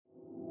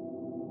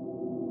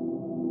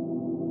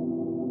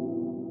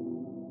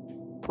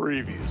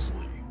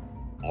Previously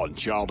on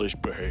Childish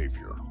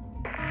Behavior.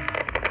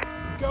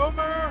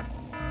 Gomer!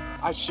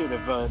 I should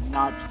have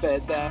not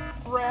fed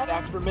that rat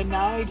after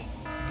midnight.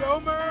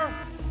 Gomer!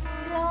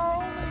 You're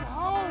our only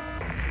hope!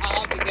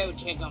 I'll have to go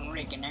check on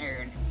Rick and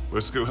Aaron.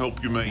 Let's go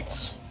help your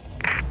mates.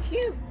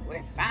 Phew,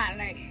 we're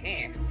finally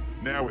here.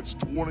 Now it's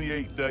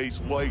 28 days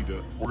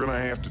later. We're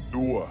gonna have to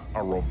do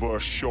a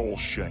reverse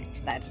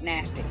Shawshank. That's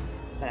nasty,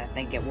 but I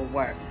think it will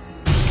work.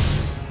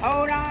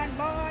 Hold on,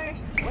 boys.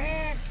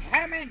 We're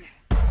coming.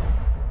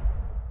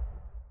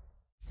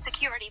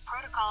 Security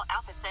Protocol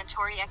Alpha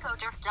Centauri Echo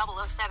DERF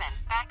 007.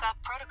 Backup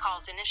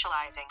protocols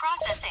initializing.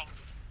 Processing.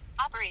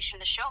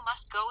 Operation The Show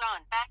Must Go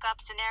On. Backup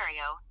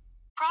scenario.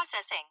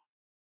 Processing.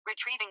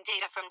 Retrieving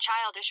data from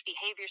Childish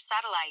Behavior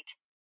satellite.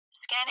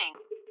 Scanning.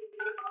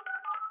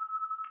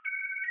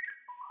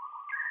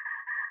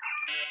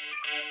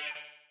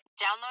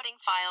 Downloading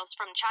files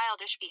from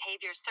Childish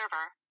Behavior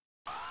server.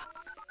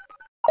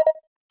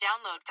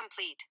 Download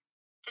complete.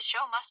 The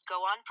Show Must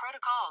Go On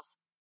protocols.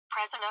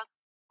 Present a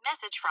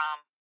message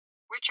from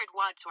Richard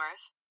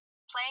Wadsworth.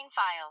 Playing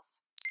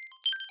files.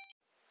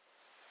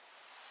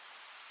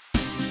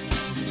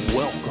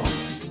 Welcome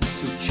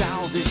to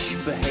Childish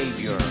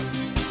Behavior,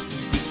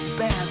 the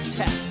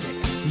spastastic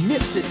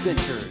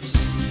misadventures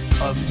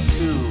of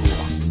two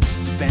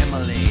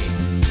family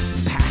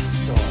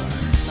pastors.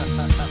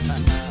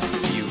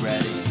 You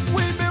ready?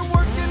 We've been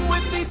working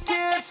with these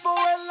kids for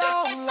a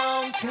long,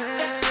 long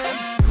time.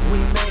 We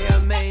may or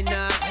may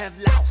not have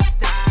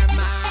lost our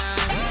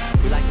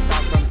mind. We like to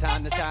talk from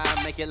time to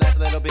time, make you laugh a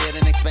little bit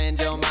and expand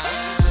your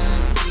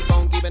mind. Keep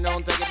on keeping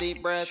on, take a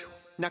deep breath.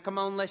 Now come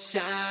on, let's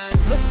shine.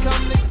 Let's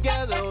come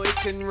together, we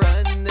can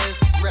run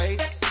this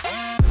race.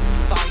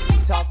 Fight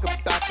and talk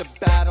about the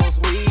battles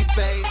we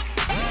face.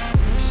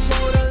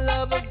 Show the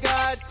love of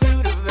God to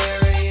the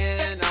very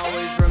end.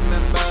 Always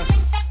remember,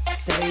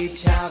 stay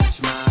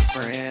childish, my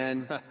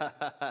friend.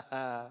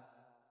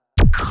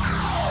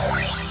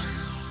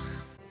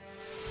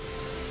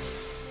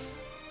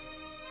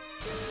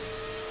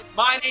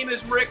 My name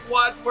is Rick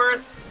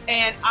Wadsworth,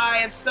 and I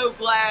am so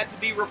glad to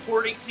be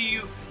reporting to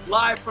you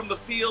live from the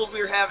field.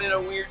 We're having a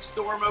weird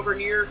storm over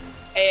here,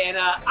 and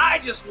I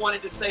just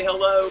wanted to say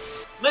hello.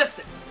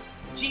 Listen,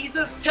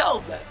 Jesus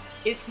tells us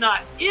it's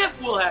not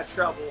if we'll have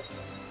trouble,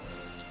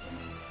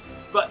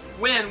 but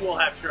when we'll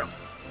have trouble,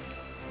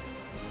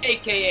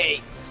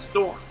 aka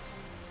storms.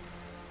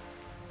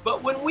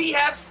 But when we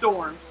have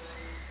storms,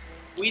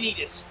 we need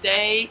to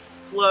stay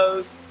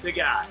close to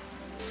God.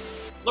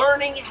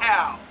 Learning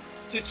how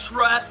to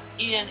trust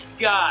in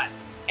God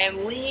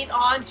and lean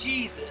on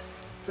Jesus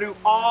through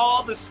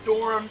all the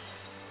storms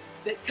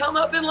that come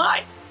up in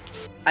life.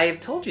 I have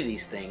told you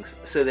these things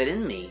so that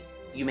in me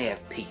you may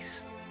have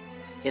peace.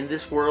 In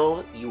this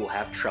world you will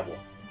have trouble,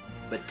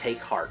 but take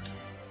heart.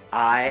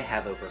 I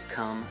have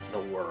overcome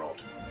the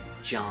world.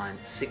 John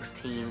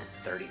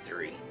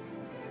 16:33.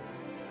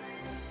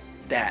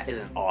 That is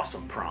an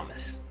awesome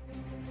promise.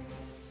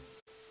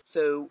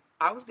 So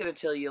I was going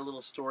to tell you a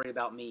little story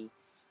about me.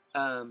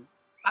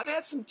 I've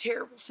had some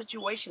terrible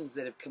situations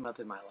that have come up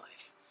in my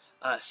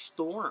life.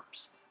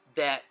 Storms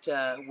that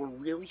were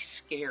really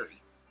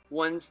scary.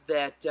 Ones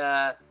that,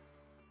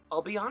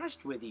 I'll be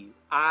honest with you,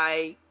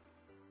 I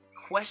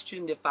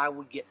questioned if I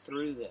would get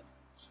through them.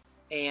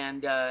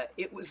 And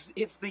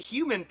it's the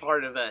human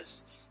part of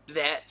us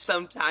that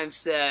sometimes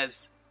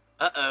says,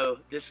 uh-oh,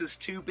 this is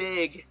too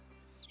big.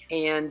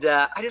 And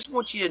I just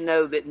want you to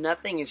know that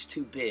nothing is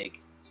too big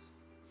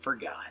for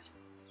God.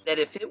 That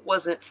if it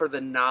wasn't for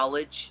the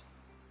knowledge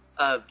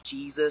of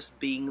Jesus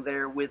being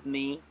there with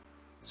me,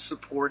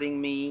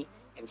 supporting me,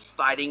 and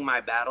fighting my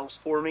battles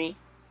for me,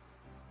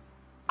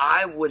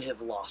 I would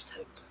have lost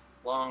hope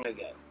long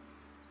ago.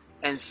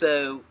 And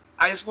so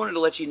I just wanted to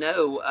let you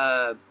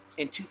know,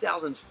 in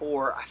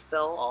 2004, I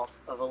fell off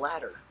of a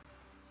ladder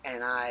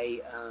and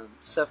I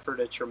suffered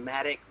a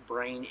traumatic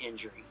brain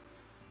injury.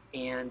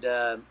 And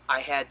I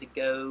had to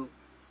go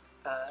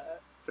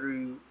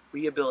through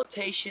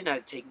rehabilitation. I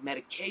had to take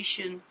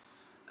medication.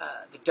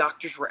 The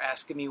doctors were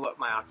asking me what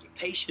my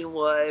occupation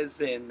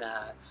was and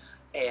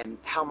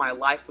how my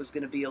life was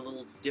going to be a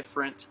little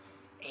different.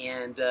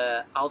 And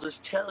I'll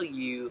just tell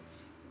you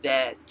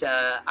that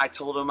I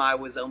told them I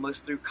was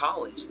almost through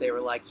college. They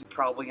were like, you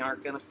probably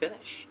aren't going to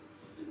finish.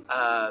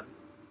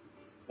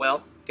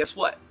 Well, guess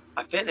what?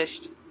 I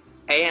finished,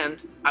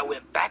 and I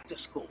went back to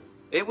school.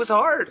 It was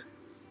hard,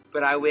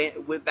 but I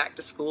went back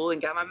to school and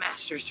got my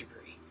master's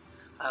degree.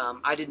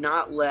 I did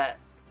not let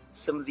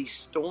some of these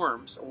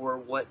storms or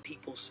what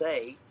people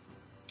say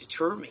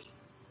deter me.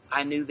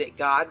 I knew that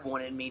God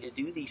wanted me to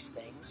do these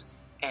things,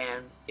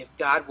 and if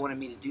God wanted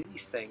me to do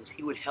these things,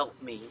 He would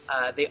help me.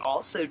 They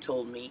also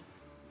told me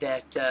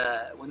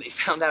that when they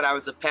found out I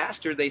was a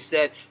pastor, they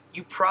said,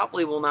 you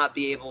probably will not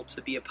be able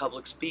to be a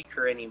public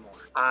speaker anymore.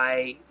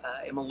 I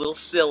am a little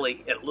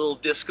silly and a little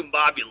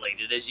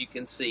discombobulated, as you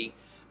can see,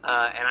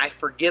 and I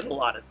forget a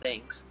lot of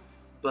things.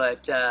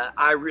 But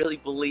I really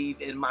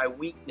believe in my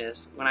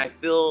weakness. When I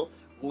feel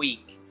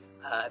weak,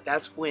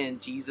 that's when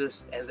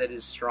Jesus is at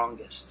His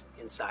strongest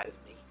inside of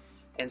me.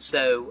 And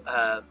so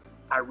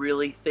I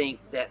really think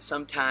that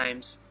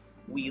sometimes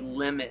we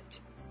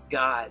limit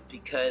God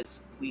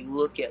because we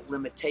look at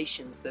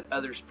limitations that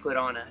others put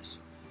on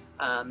us.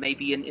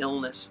 Maybe an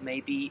illness,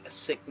 maybe a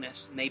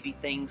sickness, maybe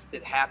things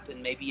that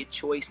happened, maybe a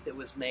choice that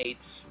was made.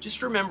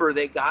 Just remember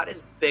that God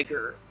is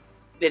bigger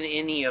than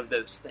any of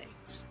those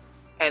things,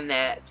 and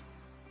that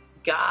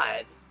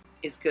God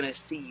is going to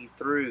see you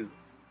through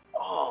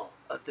all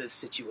of those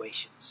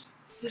situations.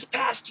 This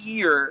past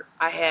year,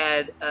 I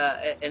had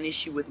an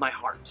issue with my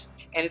heart,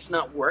 and it's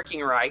not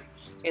working right,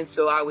 and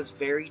so I was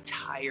very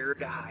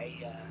tired.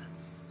 I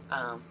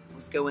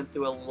was going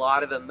through a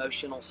lot of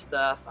emotional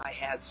stuff. I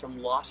had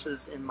some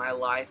losses in my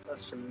life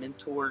of some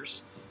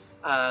mentors,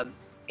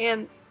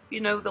 and you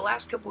know, the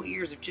last couple of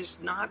years have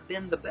just not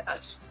been the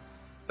best.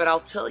 But I'll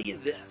tell you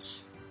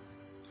this,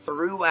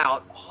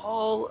 throughout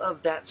all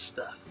of that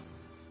stuff,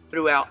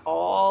 throughout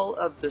all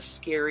of the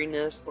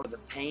scariness or the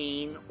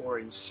pain or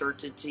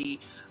uncertainty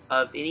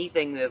of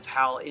anything, of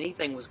how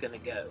anything was going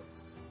to go,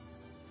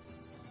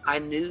 I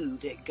knew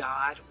that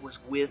God was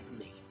with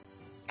me,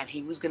 and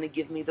He was going to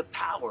give me the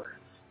power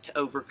to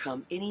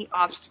overcome any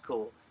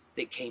obstacle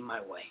that came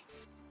my way.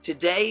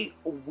 Today,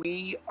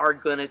 we are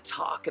going to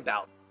talk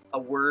about a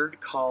word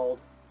called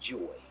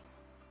joy.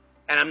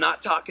 And I'm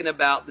not talking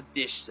about the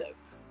dish soap.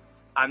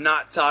 I'm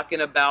not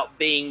talking about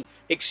being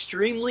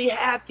extremely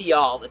happy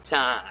all the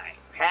time.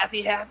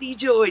 Happy, happy,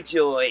 joy,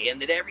 joy,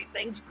 and that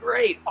everything's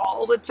great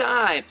all the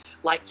time.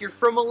 Like you're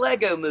from a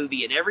Lego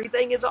movie and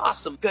everything is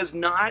awesome. Because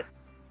not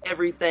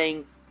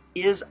everything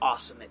is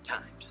awesome at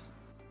times.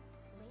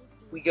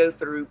 We go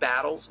through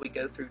battles, we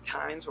go through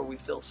times where we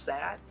feel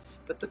sad,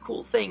 but the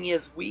cool thing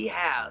is we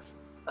have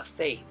a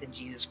faith in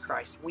Jesus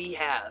Christ. We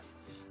have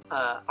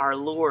our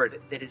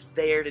Lord that is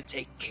there to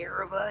take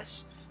care of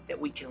us, that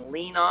we can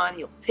lean on.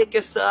 He'll pick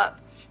us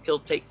up, He'll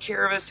take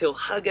care of us, He'll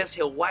hug us,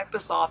 He'll wipe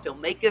us off, He'll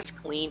make us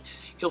clean,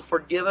 He'll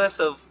forgive us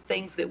of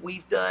things that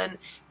we've done,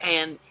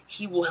 and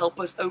He will help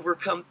us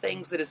overcome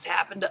things that has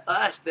happened to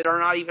us that are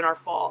not even our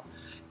fault.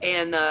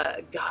 And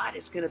God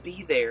is going to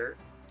be there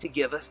to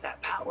give us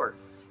that power.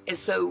 And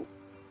so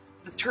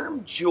the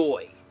term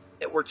joy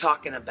that we're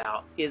talking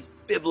about is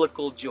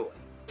biblical joy.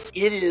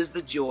 It is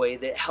the joy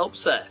that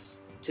helps us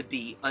to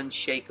be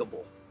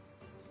unshakable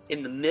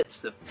in the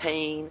midst of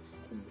pain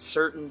and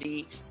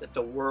uncertainty that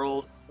the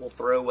world will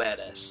throw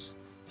at us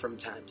from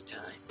time to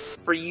time.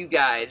 For you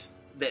guys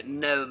that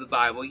know the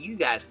Bible, you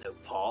guys know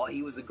Paul.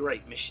 He was a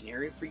great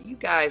missionary. For you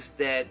guys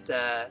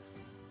that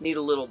need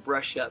a little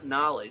brush up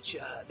knowledge,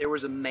 there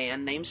was a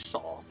man named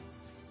Saul,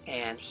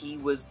 and he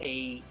was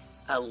a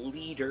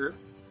leader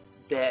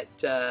that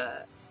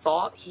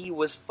thought he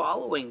was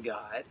following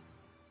God,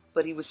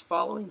 but he was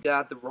following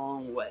God the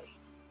wrong way.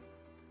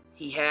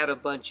 He had a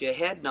bunch of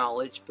head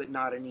knowledge, but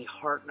not any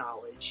heart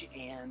knowledge,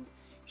 and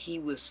he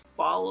was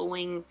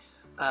following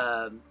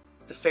the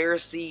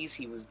Pharisees.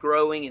 He was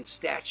growing in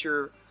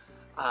stature,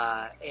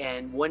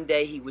 and one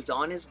day he was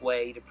on his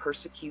way to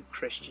persecute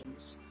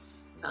Christians,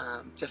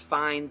 to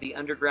find the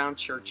underground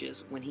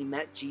churches, when he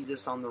met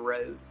Jesus on the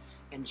road,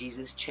 and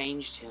Jesus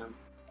changed him.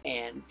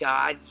 And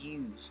God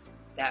used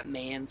that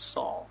man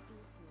Saul.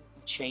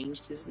 He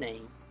changed his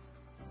name,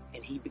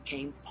 and he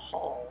became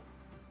Paul,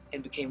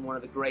 and became one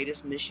of the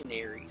greatest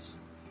missionaries.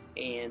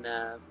 And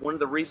one of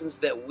the reasons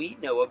that we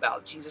know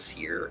about Jesus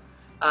here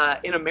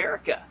in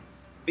America,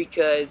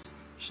 because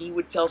he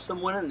would tell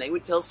someone, and they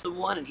would tell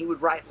someone, and he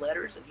would write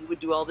letters, and he would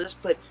do all this.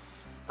 But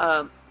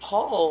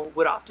Paul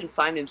would often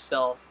find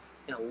himself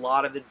in a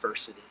lot of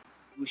adversity.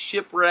 He was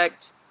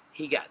shipwrecked.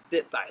 He got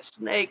bit by a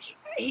snake.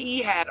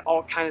 He had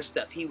all kind of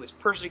stuff. He was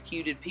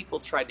persecuted. People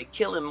tried to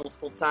kill him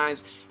multiple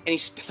times, and he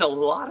spent a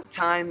lot of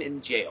time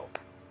in jail.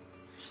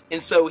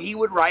 And so he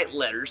would write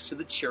letters to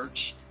the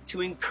church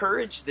to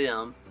encourage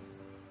them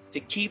to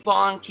keep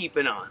on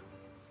keeping on.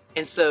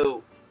 And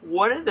so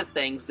one of the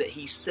things that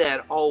he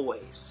said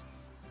always,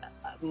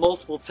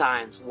 multiple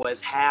times,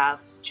 was have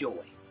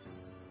joy.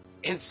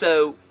 And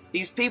so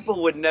these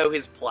people would know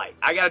his plight.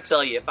 I gotta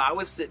tell you, if I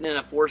was sitting in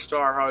a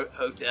 4-star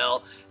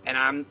hotel and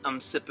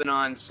I'm sipping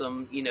on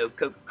some,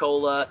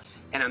 Coca-Cola,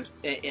 and I'm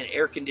in an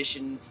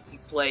air-conditioned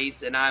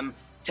place, and I'm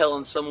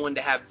telling someone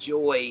to have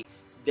joy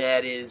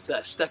that is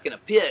stuck in a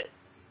pit,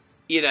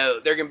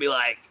 they're gonna be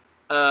like,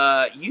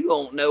 you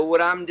don't know what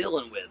I'm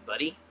dealing with,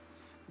 buddy.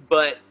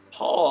 But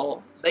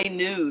Paul, they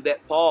knew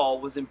that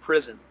Paul was in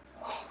prison.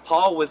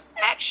 Paul was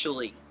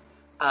actually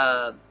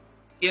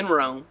in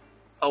Rome,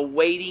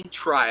 awaiting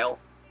trial.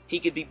 He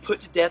could be put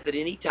to death at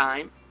any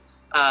time.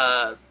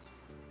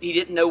 He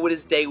didn't know what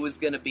his day was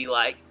going to be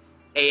like.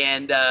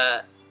 And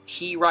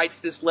he writes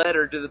this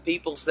letter to the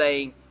people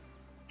saying,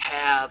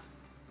 have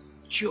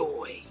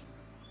joy.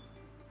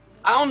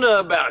 I don't know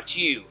about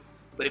you,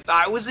 but if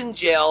I was in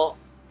jail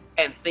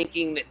and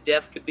thinking that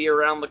death could be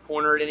around the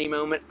corner at any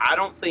moment, I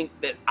don't think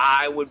that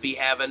I would be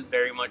having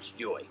very much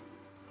joy.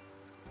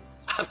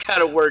 I've got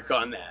to work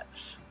on that.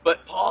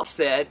 But Paul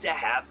said to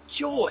have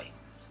joy.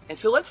 And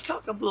so let's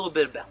talk a little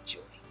bit about joy.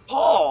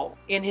 Paul,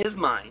 in his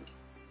mind,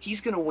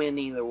 he's going to win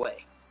either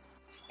way.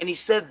 And he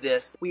said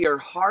this, we are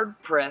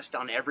hard pressed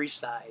on every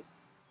side,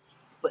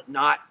 but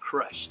not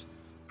crushed,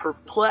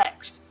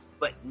 perplexed,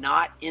 but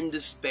not in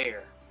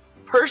despair,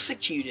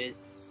 persecuted,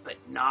 but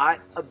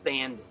not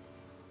abandoned,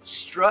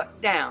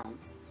 struck down,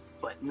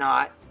 but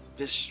not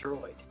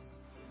destroyed.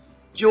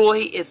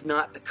 Joy is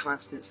not the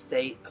constant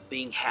state of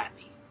being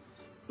happy,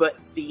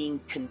 but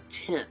being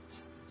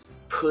content,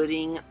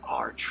 putting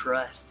our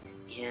trust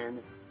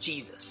in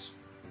Jesus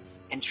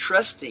and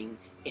trusting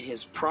in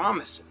his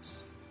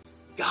promises,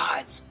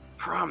 God's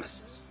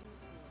promises.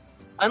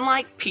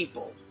 Unlike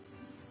people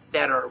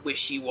that are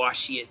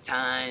wishy-washy at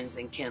times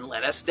and can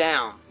let us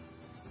down,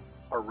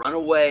 or run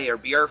away, or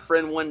be our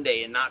friend one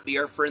day and not be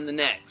our friend the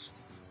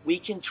next, we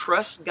can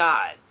trust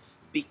God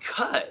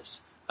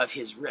because of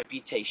his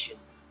reputation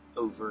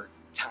over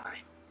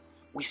time.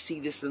 We see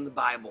this in the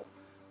Bible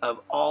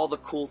of all the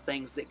cool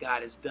things that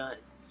God has done.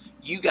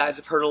 You guys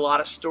have heard a lot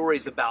of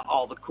stories about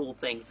all the cool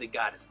things that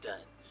God has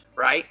done,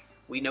 right?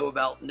 We know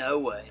about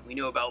Noah, and we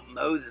know about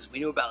Moses, we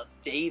know about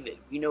David,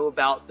 we know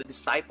about the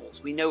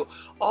disciples, we know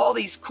all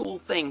these cool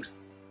things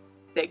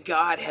that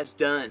God has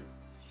done.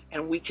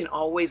 And we can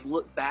always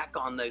look back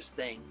on those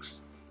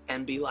things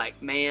and be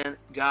like, man,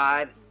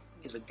 God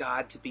is a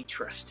God to be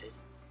trusted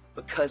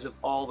because of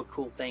all the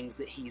cool things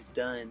that he's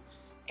done.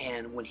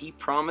 And when he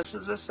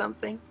promises us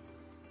something,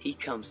 he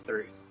comes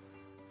through.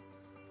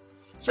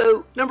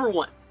 So, number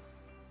one,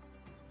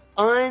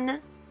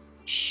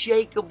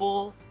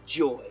 unshakable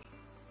joy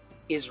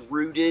is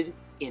rooted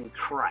in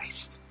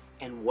Christ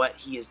and what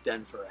he has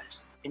done for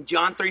us. In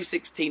John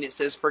 3:16 it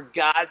says, "For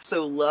God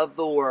so loved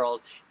the world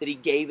that he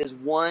gave his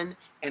one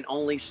and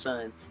only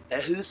Son,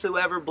 that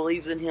whosoever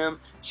believes in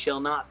him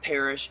shall not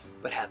perish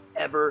but have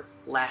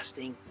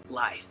everlasting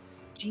life."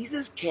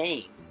 Jesus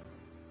came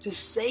to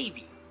save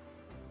you.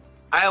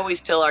 I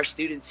always tell our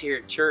students here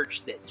at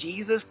church that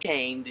Jesus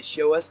came to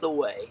show us the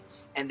way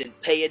and then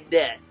pay a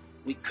debt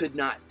we could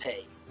not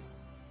pay.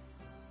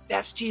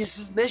 That's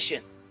Jesus'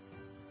 mission.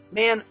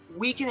 Man,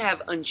 we can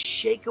have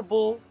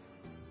unshakable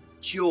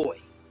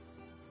joy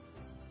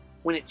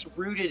when it's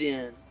rooted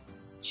in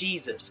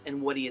Jesus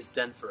and what he has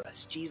done for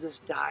us. Jesus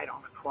died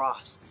on a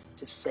cross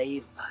to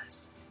save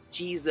us.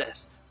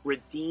 Jesus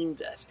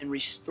redeemed us and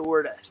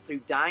restored us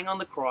through dying on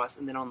the cross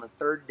and then on the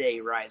third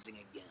day rising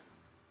again.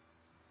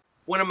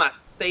 One of my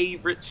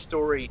favorite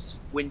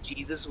stories when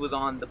Jesus was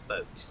on the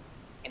boat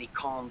and he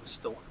calmed the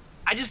storm.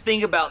 I just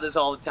think about this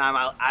all the time.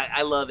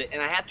 I love it.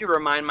 And I have to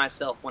remind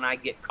myself when I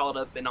get caught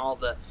up in all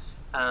the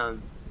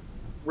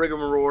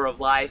rigmarole of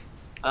life.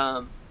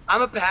 I'm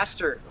a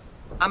pastor.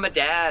 I'm a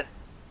dad.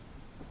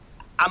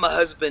 I'm a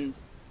husband.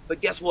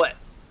 But guess what?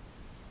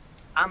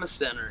 I'm a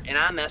sinner and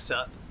I mess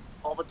up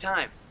all the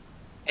time.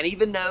 And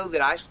even though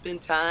that I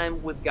spend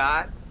time with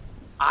God,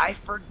 I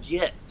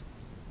forget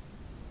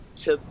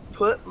to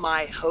put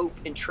my hope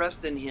and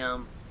trust in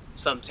him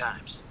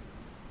sometimes.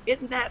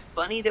 Isn't that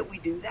funny that we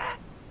do that?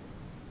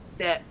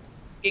 That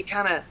it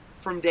kind of,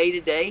 from day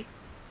to day,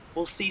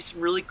 we'll see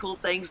some really cool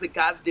things that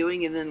God's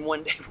doing, and then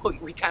one day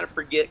we kind of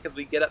forget because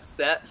we get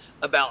upset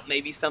about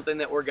maybe something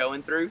that we're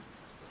going through.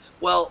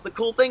 Well, the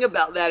cool thing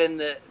about that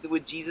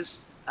with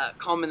Jesus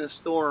calming the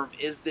storm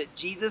is that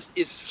Jesus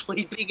is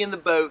sleeping in the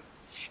boat,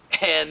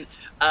 and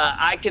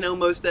I can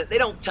almost, they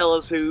don't tell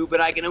us who, but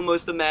I can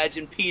almost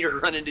imagine Peter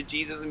running to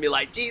Jesus and be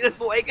like,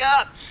 "Jesus, wake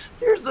up!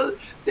 There's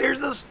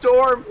a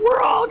storm. We're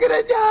all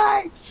gonna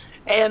die!"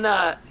 And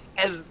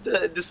as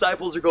the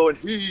disciples are going,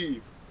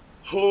 "Heave,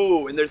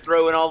 ho," and they're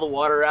throwing all the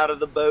water out of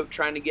the boat,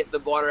 trying to get the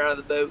water out of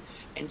the boat,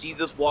 and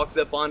Jesus walks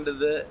up onto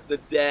the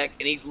deck,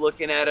 and he's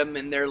looking at them,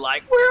 and they're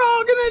like, "We're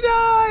all gonna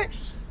die!"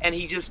 And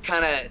he just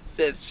kind of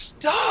says,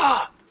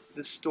 "Stop!"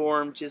 The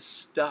storm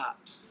just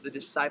stops. The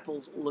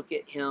disciples look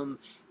at him,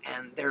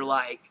 and they're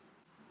like,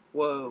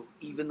 "Whoa,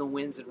 even the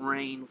winds and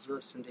rains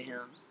listen to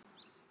him."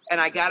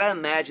 And I gotta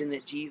imagine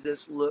that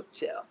Jesus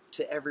looked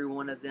to every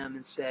one of them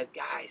and said,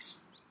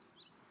 "Guys,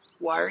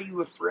 why are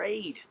you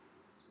afraid?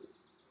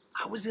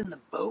 I was in the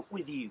boat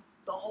with you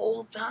the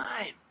whole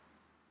time."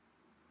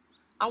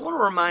 I want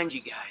to remind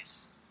you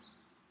guys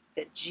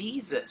that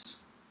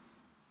Jesus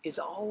is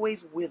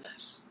always with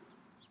us.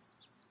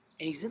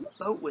 And he's in the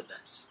boat with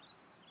us.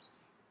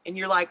 And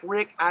you're like,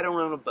 "Rick, I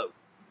don't own a boat."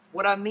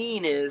 What I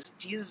mean is,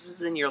 Jesus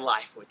is in your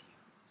life with you.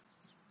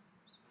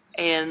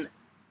 And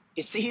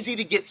it's easy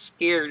to get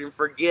scared and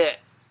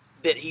forget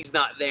that he's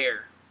not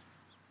there.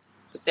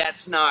 But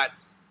that's not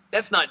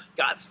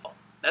God's fault.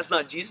 That's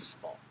not Jesus'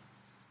 fault.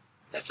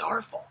 That's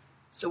our fault.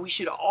 So we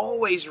should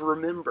always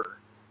remember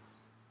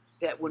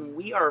that when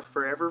we are a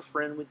forever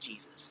friend with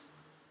Jesus,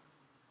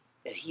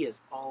 that he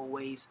is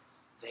always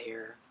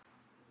there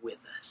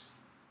with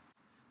us.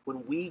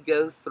 When we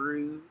go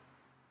through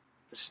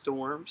the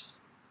storms,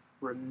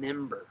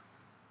 remember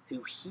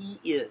who he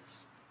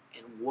is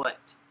and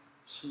what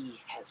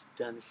he has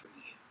done for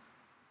you.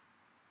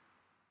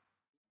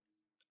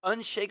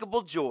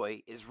 Unshakable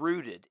joy is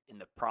rooted in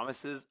the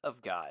promises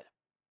of God.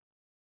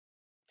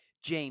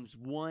 James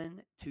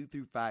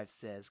 1:2-5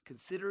 says,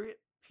 "Consider it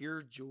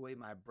pure joy,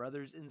 my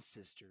brothers and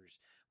sisters,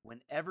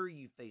 whenever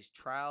you face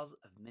trials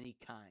of many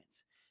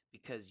kinds,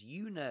 because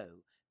you know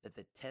that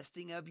the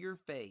testing of your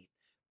faith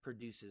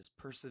produces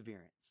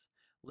perseverance.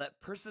 Let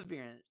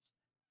perseverance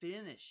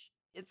finish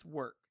its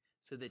work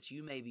so that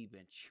you may be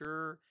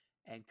mature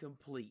and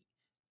complete,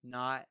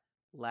 not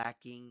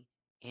lacking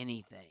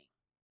anything.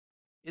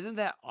 Isn't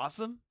that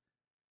awesome?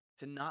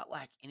 To not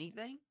lack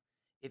anything?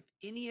 If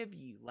any of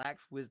you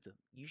lacks wisdom,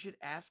 you should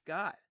ask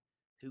God,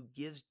 who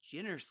gives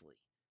generously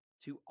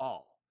to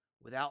all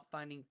without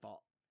finding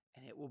fault,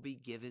 and it will be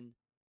given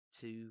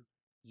to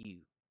you.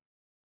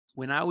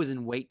 When I was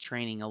in weight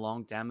training a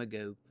long time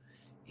ago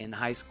in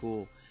high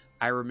school,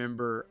 I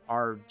remember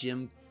our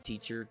gym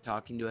teacher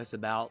talking to us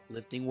about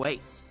lifting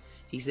weights.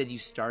 He said you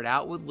start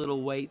out with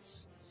little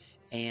weights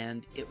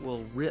and it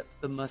will rip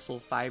the muscle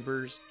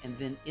fibers, and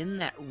then in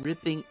that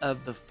ripping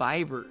of the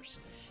fibers,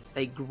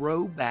 they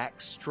grow back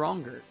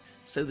stronger.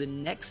 So the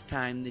next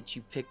time that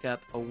you pick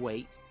up a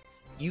weight,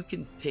 you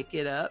can pick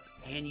it up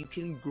and you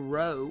can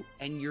grow,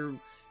 and your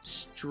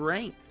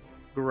strength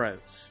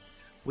grows.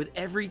 With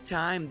every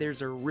time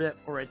there's a rip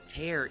or a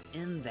tear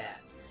in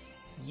that,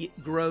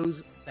 it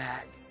grows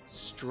back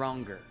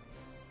stronger.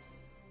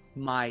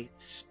 My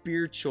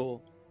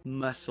spiritual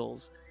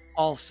muscles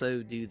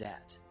also do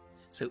that.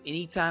 So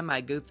anytime I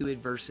go through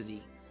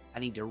adversity, I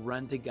need to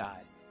run to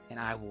God, and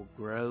I will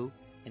grow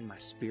in my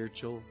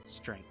spiritual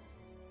strength.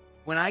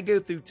 When I go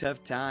through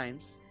tough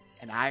times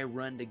and I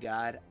run to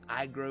God,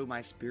 I grow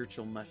my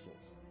spiritual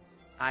muscles.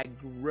 I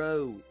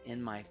grow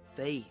in my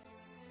faith.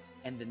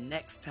 And the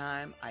next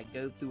time I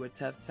go through a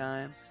tough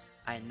time,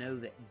 I know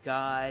that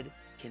God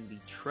can be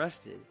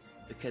trusted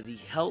because He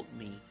helped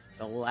me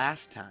the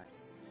last time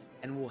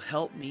and will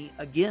help me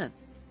again.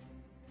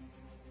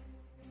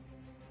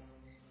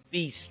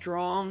 Be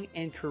strong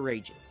and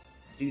courageous.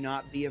 Do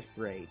not be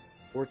afraid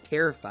or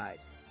terrified,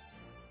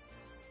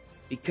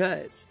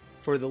 because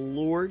for the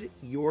Lord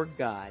your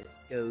God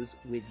goes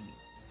with you.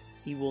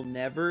 He will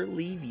never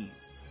leave you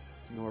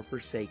nor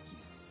forsake you.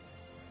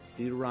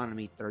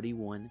 Deuteronomy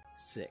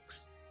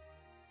 31:6.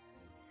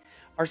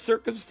 Our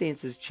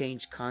circumstances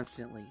change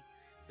constantly,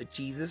 but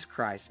Jesus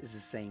Christ is the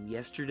same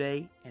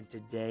yesterday and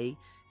today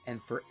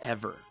and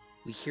forever.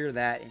 We hear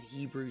that in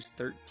Hebrews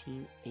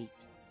 13:8.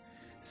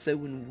 So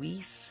when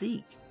we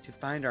seek to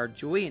find our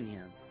joy in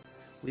Him,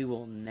 we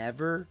will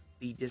never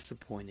be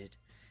disappointed,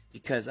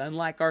 because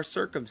unlike our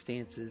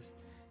circumstances,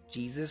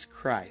 Jesus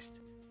Christ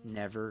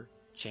never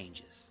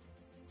changes.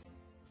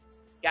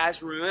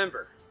 Guys,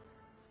 remember,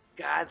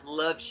 God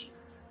loves you,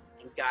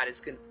 and God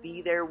is going to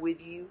be there with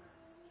you.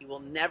 He will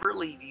never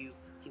leave you.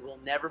 He will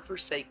never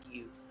forsake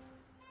you.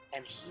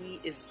 And He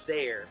is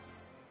there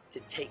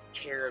to take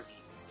care of you.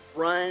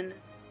 Run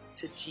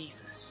to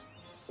Jesus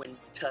when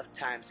tough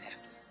times happen.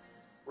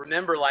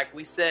 Remember, like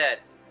we said,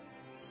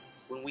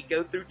 when we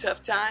go through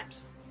tough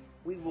times,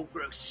 we will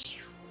grow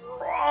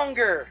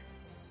stronger.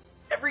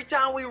 Every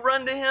time we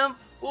run to Him,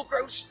 we'll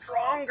grow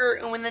stronger.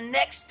 And when the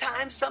next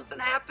time something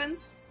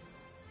happens,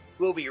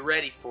 we'll be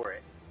ready for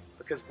it,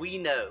 because we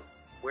know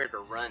where to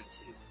run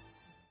to.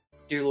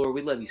 Dear Lord,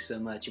 we love you so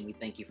much, and we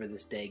thank you for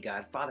this day,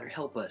 God. Father,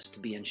 help us to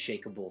be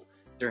unshakable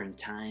during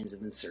times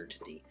of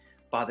uncertainty.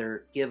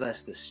 Father, give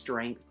us the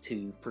strength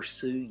to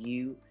pursue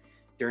you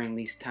during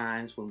these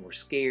times when we're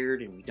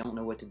scared and we don't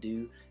know what to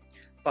do.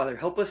 Father,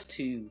 help us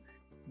to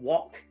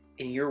walk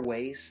in your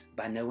ways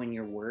by knowing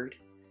your word,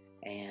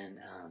 and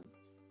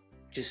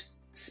just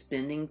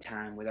spending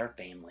time with our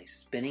families,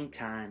 spending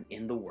time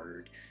in the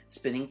word,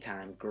 spending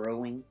time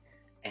growing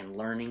and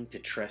learning to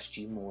trust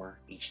you more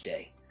each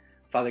day.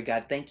 Father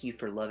God, thank you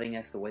for loving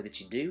us the way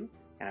that you do.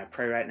 And I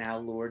pray right now,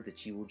 Lord,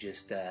 that you will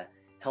just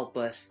help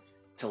us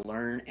to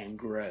learn and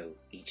grow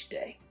each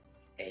day.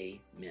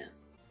 Amen.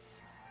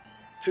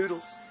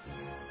 Toodles.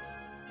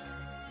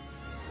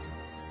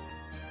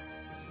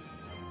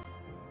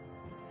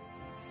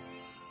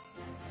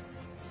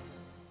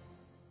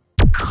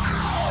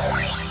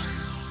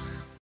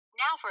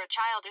 Now for a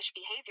childish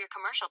behavior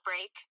commercial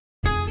break.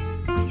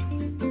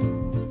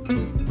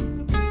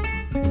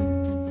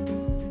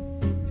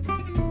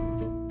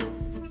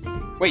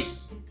 Wait,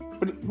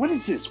 what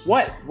is this?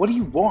 What do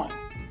you want?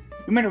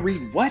 You meant to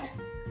read what?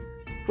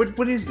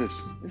 What is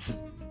this?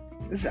 This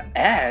is an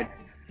ad.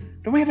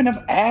 Don't we have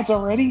enough ads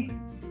already?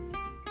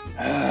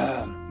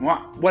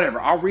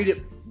 Whatever. I'll read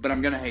it, but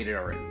I'm gonna hate it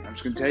already. I'm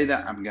just gonna tell you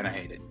that I'm gonna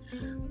hate it.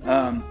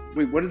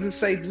 Wait, what does this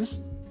say?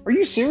 Are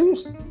you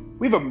serious?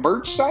 We have a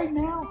merch site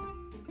now?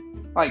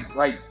 Like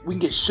we can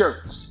get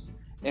shirts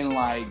and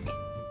like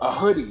a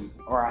hoodie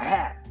or a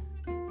hat.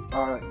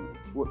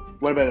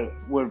 What about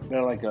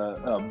like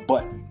a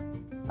button?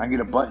 I can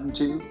get a button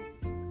too.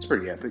 It's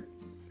pretty epic.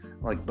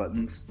 I like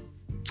buttons.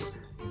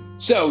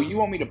 So you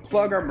want me to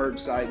plug our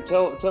merch site?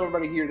 Tell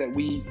everybody here that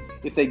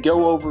if they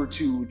go over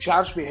to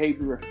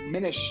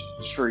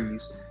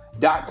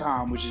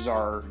childishbehaviorministries.com, which is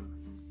our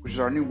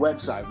new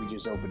website we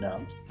just opened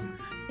up,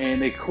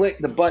 and they click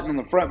the button on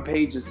the front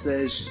page that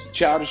says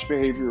Childish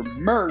Behavior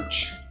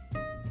Merch,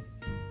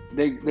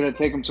 they're going to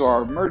take them to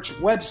our merch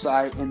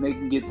website, and they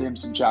can get them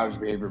some Childish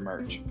Behavior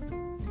merch.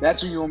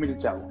 That's what you want me to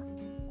tell them.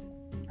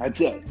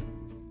 That's it.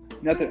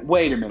 Nothing.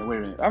 Wait a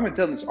minute. I'm gonna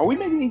tell this. Are we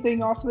making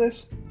anything off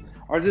this?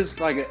 Or is this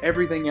like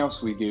everything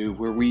else we do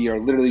where we are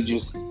literally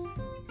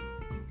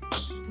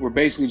we're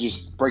basically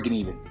just breaking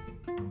even?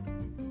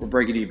 We're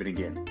breaking even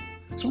again.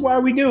 So why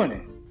are we doing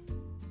it?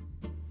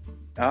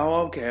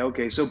 Oh,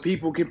 okay. So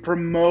people can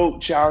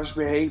promote childish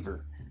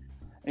behavior,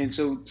 and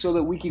so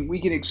that we can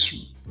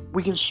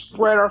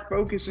spread our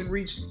focus and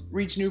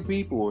reach new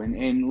people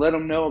and let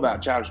them know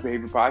about Childish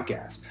Behavior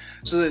Podcast,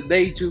 so that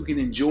they too can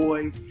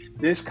enjoy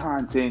this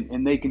content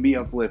and they can be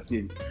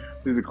uplifted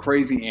through the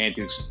crazy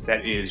antics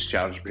that is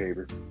childish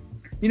behavior.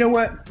 You know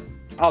what?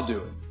 I'll do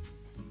it.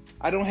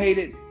 I don't hate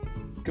it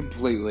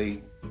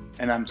completely,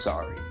 and I'm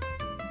sorry.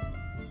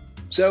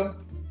 So,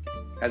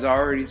 as I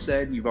already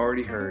said, you've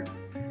already heard,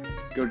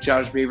 go to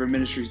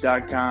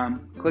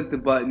childishbehaviorministries.com, click the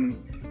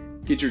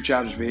button, get your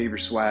childish behavior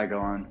swag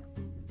on.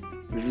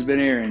 This has been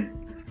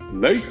Aaron.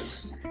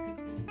 Lates.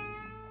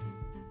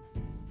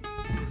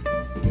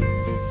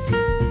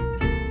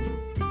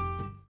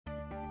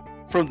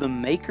 From the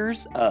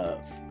makers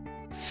of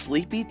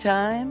Sleepy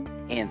Time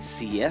and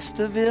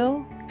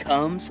Siestaville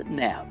comes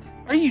Nap.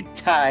 Are you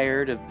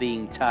tired of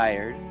being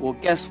tired? Well,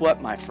 guess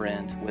what, my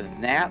friend? With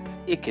Nap,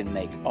 it can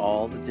make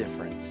all the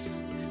difference.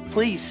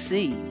 Please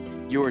see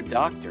your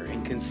doctor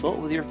and consult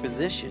with your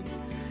physician,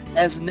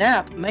 as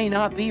Nap may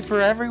not be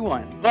for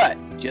everyone. But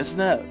just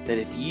know that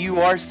if you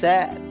are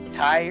sad,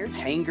 tired,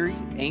 hangry,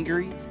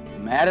 angry,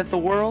 mad at the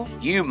world,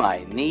 you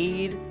might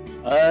need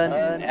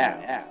a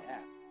nap.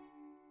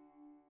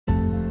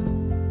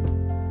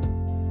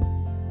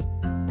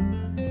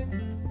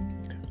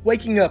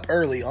 Waking up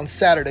early on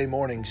Saturday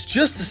mornings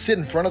just to sit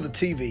in front of the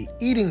TV,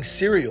 eating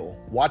cereal,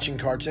 watching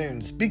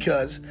cartoons,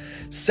 because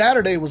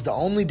Saturday was the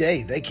only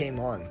day they came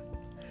on.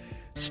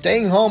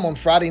 Staying home on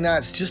Friday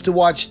nights just to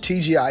watch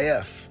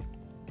TGIF.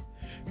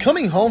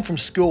 Coming home from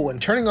school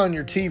and turning on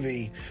your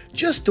TV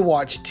just to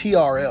watch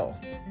TRL.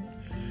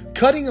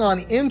 Cutting on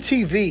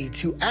MTV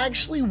to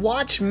actually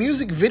watch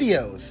music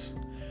videos.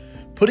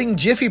 Putting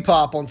Jiffy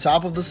Pop on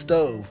top of the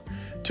stove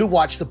to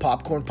watch the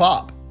popcorn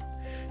pop.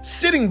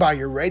 Sitting by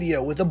your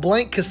radio with a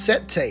blank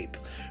cassette tape,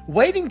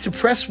 waiting to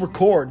press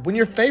record when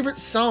your favorite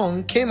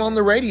song came on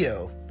the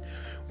radio.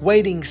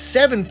 Waiting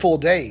 7 full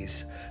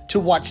days to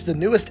watch the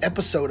newest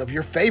episode of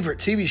your favorite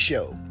TV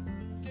show.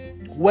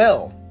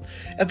 Well,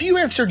 if you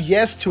answered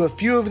yes to a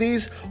few of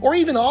these, or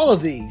even all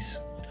of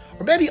these,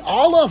 or maybe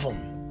all of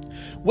them,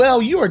 well,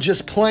 you are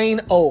just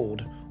plain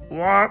old.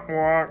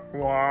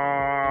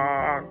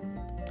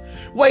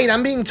 Wait,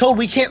 I'm being told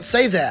we can't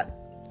say that.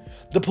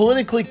 The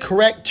politically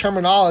correct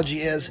terminology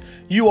is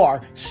you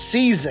are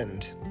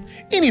seasoned.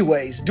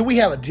 Anyways, do we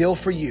have a deal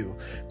for you?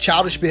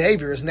 Childish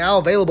Behavior is now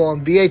available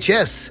on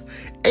VHS,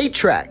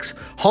 8-tracks,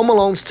 Home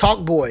Alone's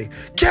Talkboy,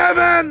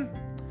 Kevin,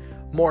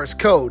 Morse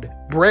code,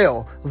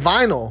 Braille,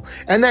 vinyl,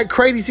 and that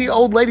crazy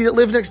old lady that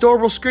lives next door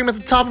will scream at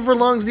the top of her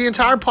lungs the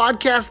entire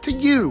podcast to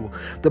you.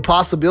 The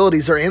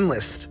possibilities are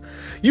endless.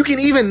 You can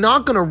even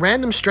knock on a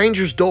random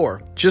stranger's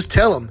door. Just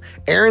tell them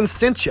Aaron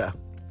sent you.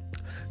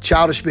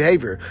 Childish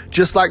Behavior,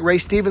 just like Ray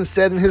Stevens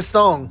said in his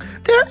song,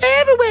 they're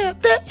everywhere,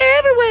 they're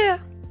everywhere.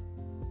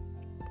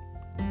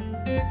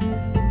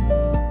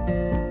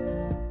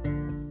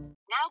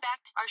 Now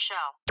back to our show.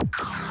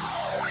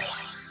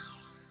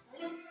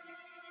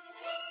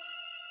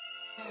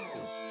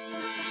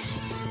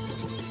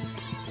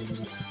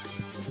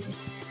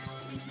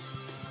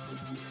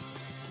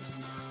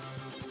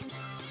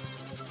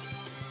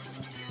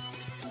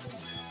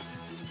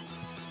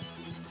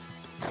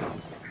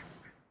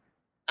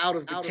 Out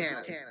of the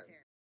cannon.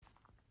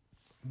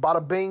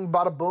 Bada bing,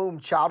 bada boom,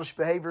 Childish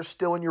Behavior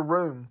still in your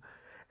room.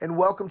 And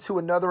welcome to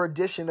another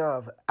edition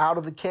of Out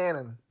of the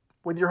Cannon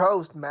with your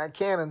host, Matt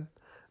Cannon.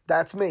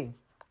 That's me.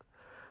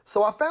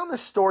 So I found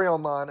this story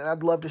online and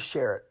I'd love to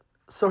share it.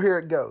 So here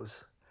it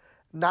goes.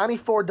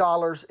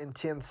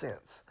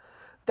 $94.10.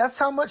 That's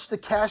how much the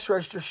cash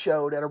register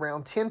showed at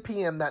around 10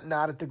 p.m. that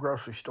night at the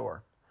grocery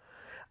store.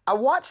 I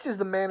watched as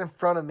the man in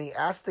front of me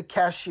asked the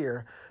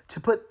cashier to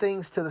put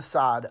things to the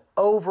side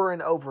over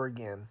and over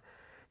again.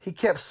 He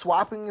kept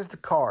swiping the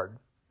card,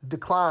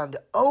 declined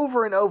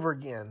over and over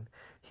again.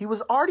 He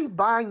was already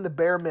buying the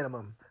bare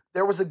minimum.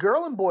 There was a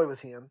girl and boy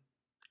with him,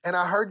 and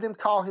I heard them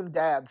call him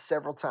Dad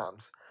several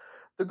times.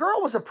 The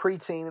girl was a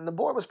preteen, and the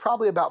boy was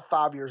probably about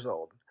 5 years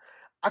old.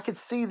 I could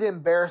see the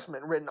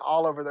embarrassment written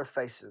all over their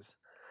faces.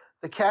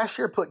 The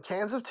cashier put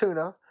cans of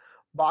tuna,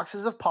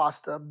 boxes of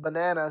pasta,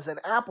 bananas,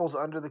 and apples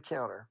under the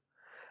counter.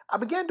 I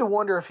began to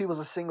wonder if he was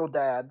a single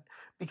dad,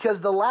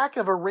 because the lack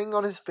of a ring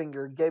on his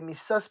finger gave me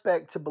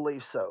suspect to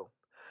believe so.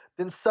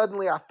 Then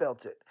suddenly I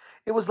felt it.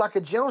 It was like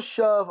a gentle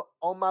shove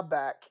on my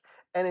back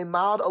and a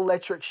mild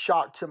electric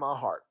shock to my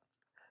heart.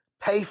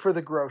 Pay for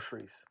the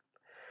groceries.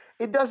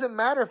 It doesn't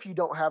matter if you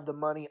don't have the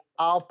money.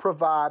 I'll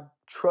provide.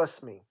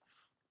 Trust me.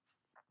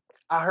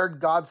 I heard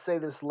God say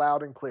this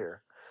loud and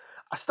clear.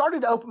 I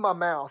started to open my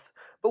mouth,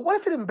 but what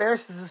if it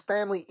embarrasses his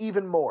family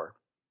even more?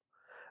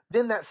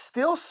 Then that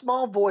still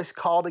small voice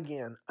called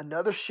again,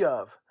 another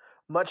shove,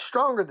 much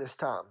stronger this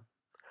time.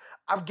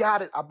 "I've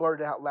got it," I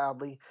blurted out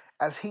loudly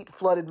as heat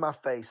flooded my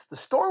face. The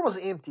store was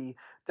empty.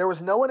 There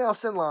was no one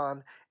else in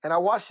line, and I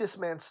watched this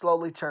man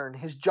slowly turn.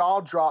 His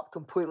jaw dropped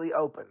completely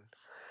open.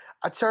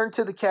 I turned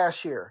to the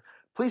cashier.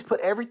 "Please put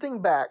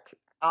everything back.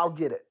 I'll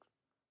get it."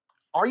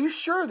 "Are you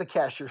sure?" the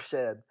cashier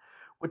said,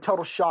 with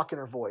total shock in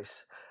her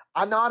voice.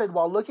 I nodded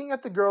while looking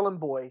at the girl and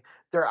boy.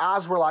 Their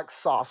eyes were like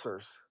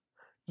saucers.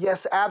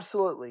 "Yes,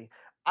 absolutely.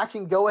 I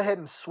can go ahead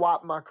and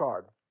swipe my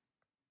card."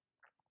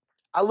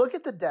 I look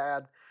at the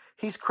dad.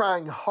 He's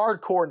crying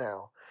hardcore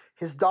now.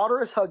 His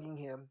daughter is hugging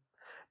him.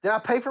 Then I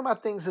pay for my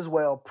things as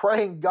well,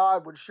 praying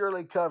God would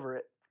surely cover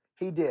it.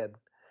 He did.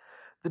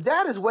 The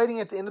dad is waiting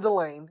at the end of the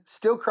lane,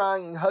 still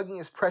crying and hugging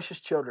his precious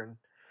children.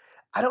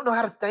 "I don't know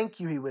how to thank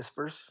you," he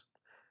whispers.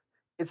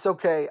 "It's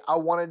okay. I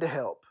wanted to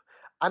help.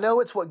 I know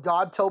it's what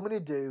God told me to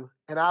do,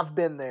 and I've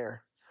been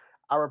there,"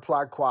 I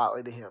replied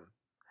quietly to him.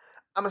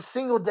 "I'm a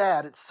single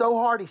dad. It's so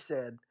hard," he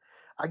said.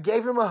 I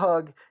gave him a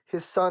hug.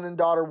 His son and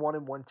daughter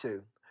wanted one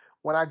too.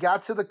 When I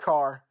got to the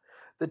car,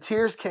 the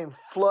tears came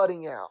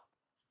flooding out.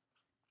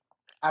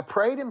 I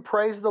prayed and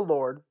praised the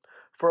Lord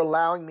for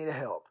allowing me to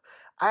help.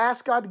 I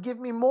asked God to give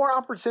me more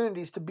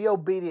opportunities to be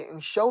obedient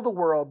and show the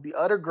world the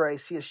utter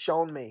grace He has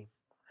shown me.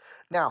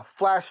 Now,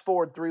 flash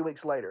forward 3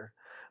 weeks later.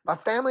 My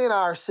family and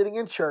I are sitting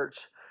in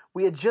church.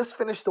 We had just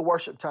finished the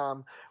worship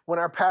time when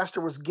our pastor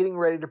was getting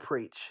ready to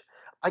preach.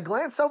 I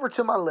glance over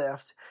to my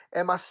left,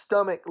 and my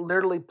stomach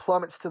literally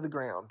plummets to the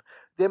ground.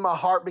 Then my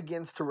heart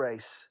begins to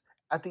race.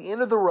 At the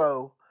end of the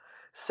row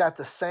sat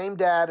the same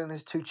dad and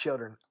his 2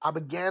 children. I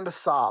began to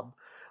sob.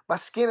 My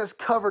skin is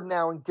covered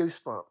now in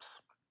goosebumps.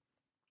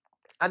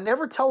 I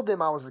never told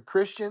them I was a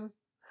Christian.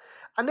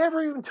 I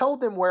never even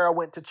told them where I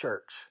went to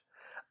church.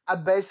 I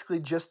basically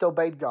just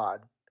obeyed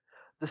God,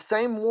 the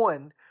same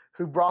one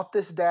who brought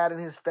this dad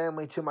and his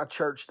family to my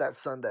church that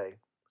Sunday.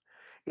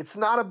 It's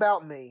not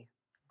about me.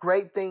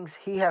 Great things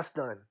He has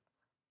done.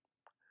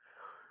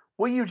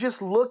 Will you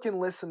just look and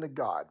listen to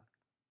God?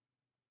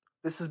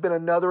 This has been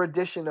another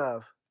edition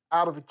of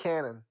Out of the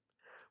Cannon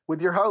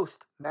with your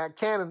host, Matt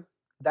Cannon.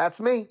 That's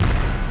me.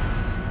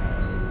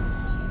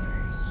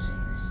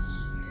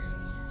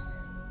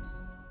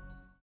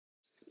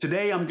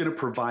 Today, I'm going to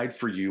provide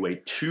for you a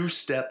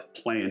 2-step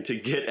plan to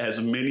get as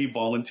many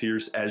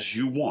volunteers as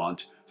you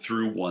want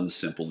through one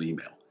simple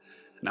email.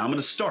 Now, I'm going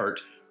to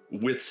start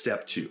with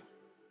step 2.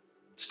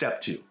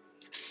 Step 2,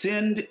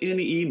 send an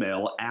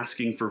email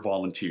asking for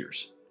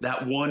volunteers.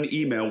 That one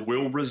email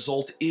will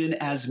result in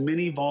as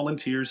many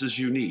volunteers as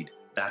you need.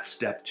 That's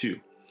step 2.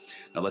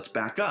 Now, let's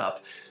back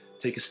up,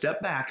 take a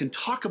step back, and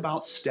talk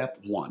about step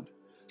 1.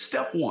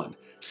 Step 1.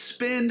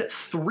 Spend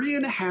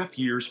 3.5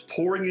 years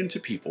pouring into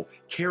people,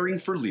 caring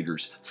for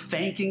leaders,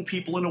 thanking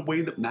people in a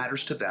way that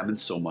matters to them, and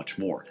so much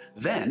more.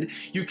 Then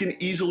you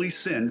can easily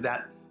send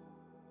that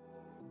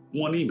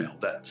one email,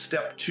 that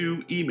step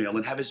 2 email,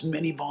 and have as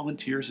many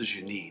volunteers as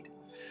you need.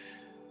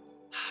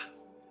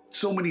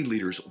 So many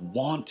leaders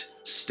want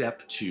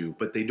step 2,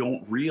 but they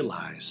don't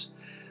realize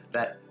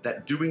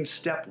that doing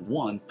step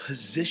 1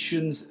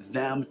 positions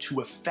them to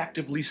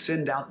effectively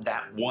send out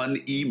that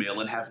one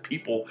email and have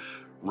people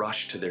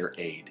rush to their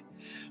aid.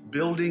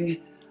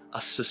 Building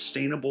a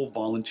sustainable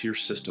volunteer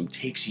system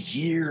takes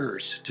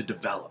years to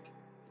develop,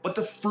 but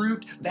the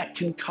fruit that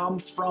can come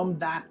from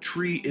that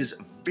tree is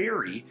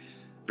very,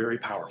 very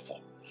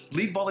powerful.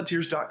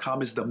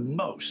 LeadVolunteers.com is the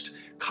most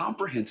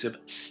comprehensive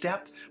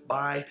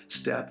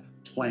step-by-step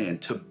plan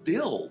to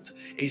build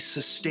a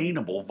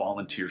sustainable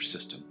volunteer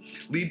system.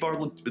 Lead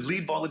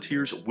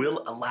Volunteers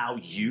will allow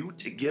you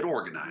to get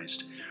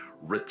organized,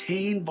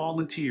 retain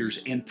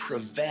volunteers, and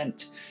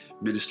prevent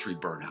ministry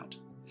burnout.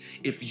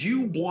 If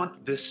you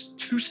want this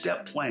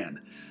 2-step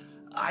plan,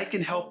 I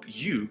can help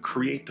you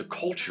create the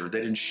culture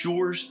that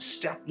ensures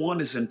step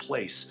 1 is in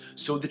place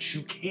so that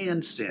you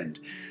can send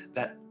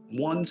that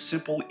one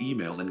simple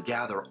email and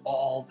gather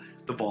all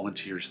the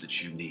volunteers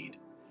that you need.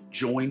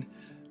 Join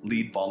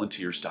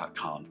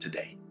LeadVolunteers.com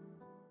today.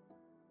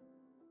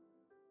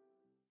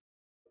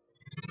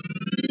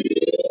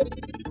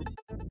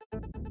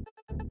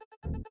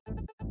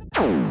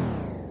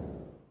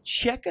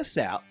 Check us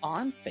out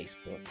on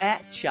Facebook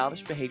at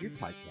Childish Behavior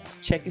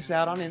Podcast. Check us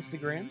out on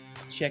Instagram.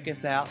 Check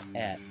us out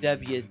at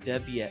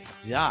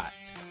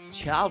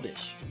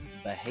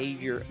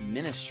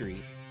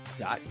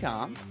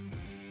www.childishbehaviorministry.com.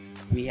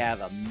 We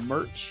have a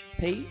merch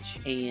page,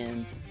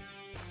 and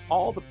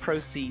all the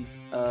proceeds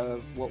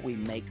of what we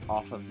make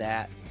off of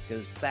that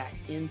goes back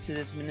into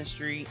this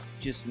ministry.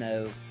 Just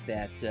know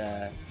that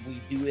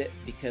we do it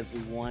because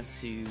we want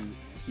to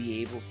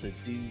be able to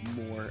do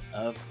more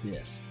of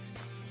this.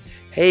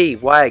 Hey,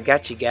 why I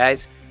got you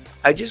guys.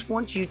 I just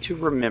want you to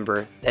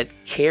remember that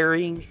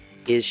caring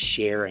is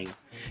sharing.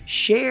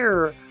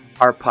 Share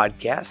our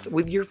podcast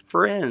with your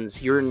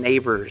friends, your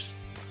neighbors,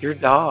 your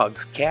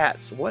dogs,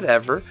 cats,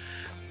 whatever.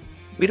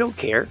 We don't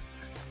care.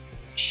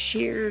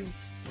 Share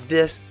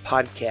this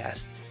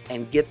podcast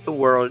and get the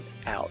word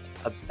out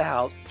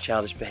about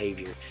childish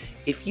behavior.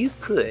 If you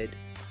could,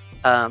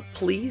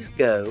 please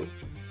go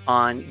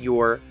on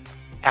your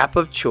app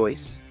of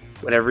choice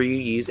whatever you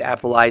use,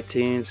 Apple,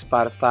 iTunes,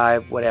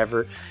 Spotify,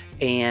 whatever.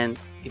 And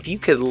if you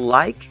could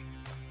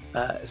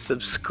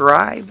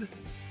subscribe,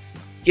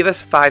 give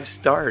us 5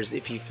 stars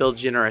if you feel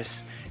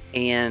generous,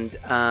 and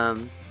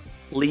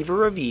leave a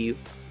review.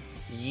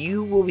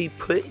 You will be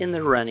put in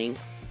the running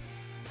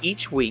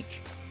each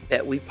week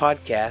that we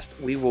podcast.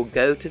 We will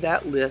go to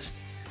that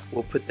list.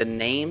 We'll put the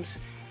names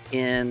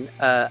in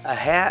a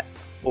hat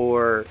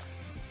or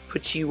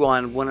put you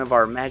on one of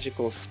our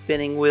magical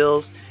spinning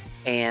wheels,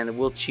 and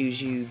we'll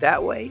choose you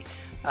that way.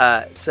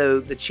 So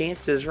the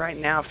chances right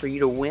now for you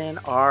to win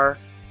are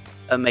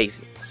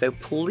amazing. So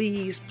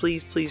please,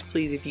 please, please,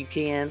 please, if you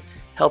can,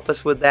 help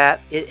us with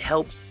that. It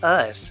helps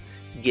us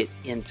get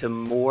into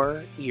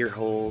more ear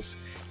holes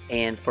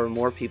and for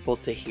more people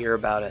to hear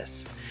about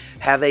us.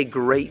 Have a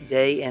great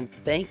day, and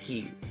thank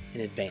you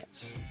in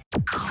advance.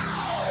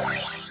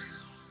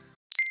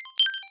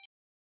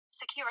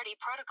 Security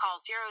Protocol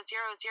 000001.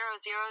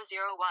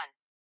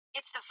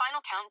 It's the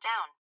final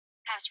countdown.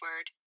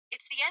 Password.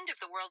 It's the end of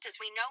the world as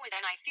we know it,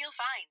 and I feel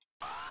fine.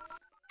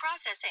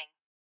 Processing.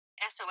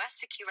 SOS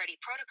Security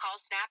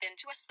Protocol snap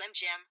into a Slim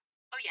Jim.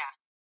 Oh yeah.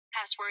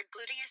 Password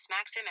Gluteus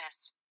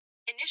Maximus.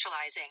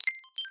 Initializing.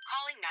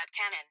 Calling Matt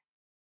Cannon.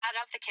 Out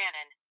of the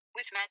cannon.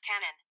 With Matt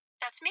Cannon.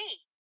 That's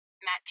me.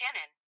 Matt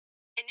Cannon.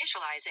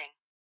 Initializing.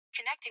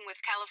 Connecting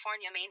with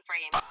California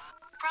mainframe.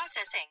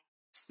 Processing.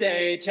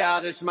 Stay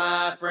childish,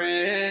 my friend.